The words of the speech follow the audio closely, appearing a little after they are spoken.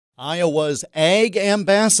Iowa's Ag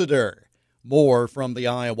Ambassador. More from the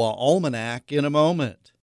Iowa Almanac in a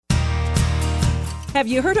moment. Have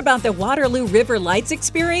you heard about the Waterloo River Lights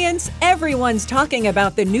experience? Everyone's talking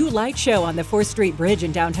about the new light show on the 4th Street Bridge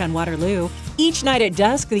in downtown Waterloo. Each night at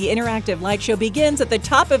dusk, the interactive light show begins at the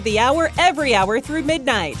top of the hour every hour through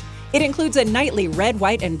midnight. It includes a nightly red,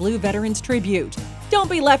 white, and blue veterans tribute.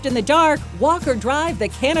 Don't be left in the dark. Walk or drive the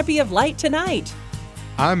canopy of light tonight.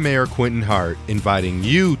 I'm Mayor Quentin Hart, inviting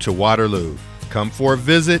you to Waterloo. Come for a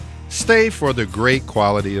visit, stay for the great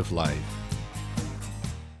quality of life.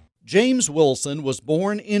 James Wilson was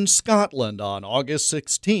born in Scotland on August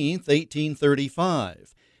 16,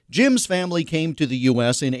 1835. Jim's family came to the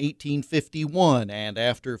U.S. in 1851, and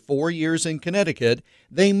after 4 years in Connecticut,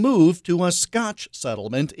 they moved to a Scotch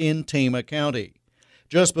settlement in Tama County.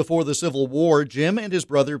 Just before the Civil War, Jim and his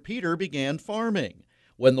brother Peter began farming.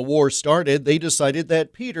 When the war started, they decided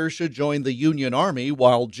that Peter should join the Union Army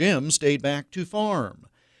while Jim stayed back to farm.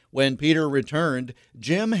 When Peter returned,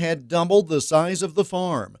 Jim had doubled the size of the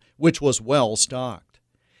farm, which was well stocked.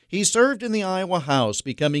 He served in the Iowa House,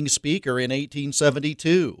 becoming Speaker in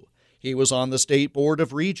 1872. He was on the State Board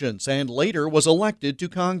of Regents and later was elected to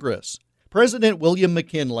Congress. President William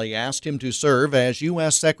McKinley asked him to serve as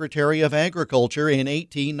U.S. Secretary of Agriculture in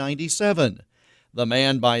 1897. The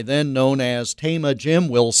man by then known as Tama Jim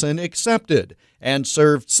Wilson accepted and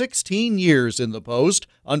served 16 years in the post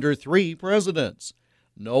under 3 presidents.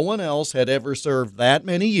 No one else had ever served that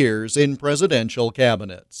many years in presidential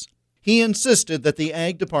cabinets. He insisted that the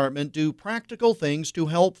Ag Department do practical things to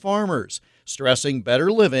help farmers, stressing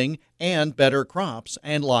better living and better crops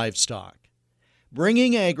and livestock.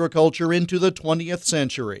 Bringing agriculture into the 20th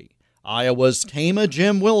century, Iowa's Tama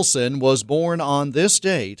Jim Wilson was born on this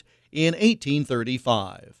date in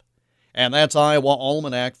 1835. And that's Iowa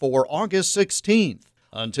Almanac for August 16th.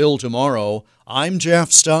 Until tomorrow, I'm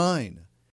Jeff Stein.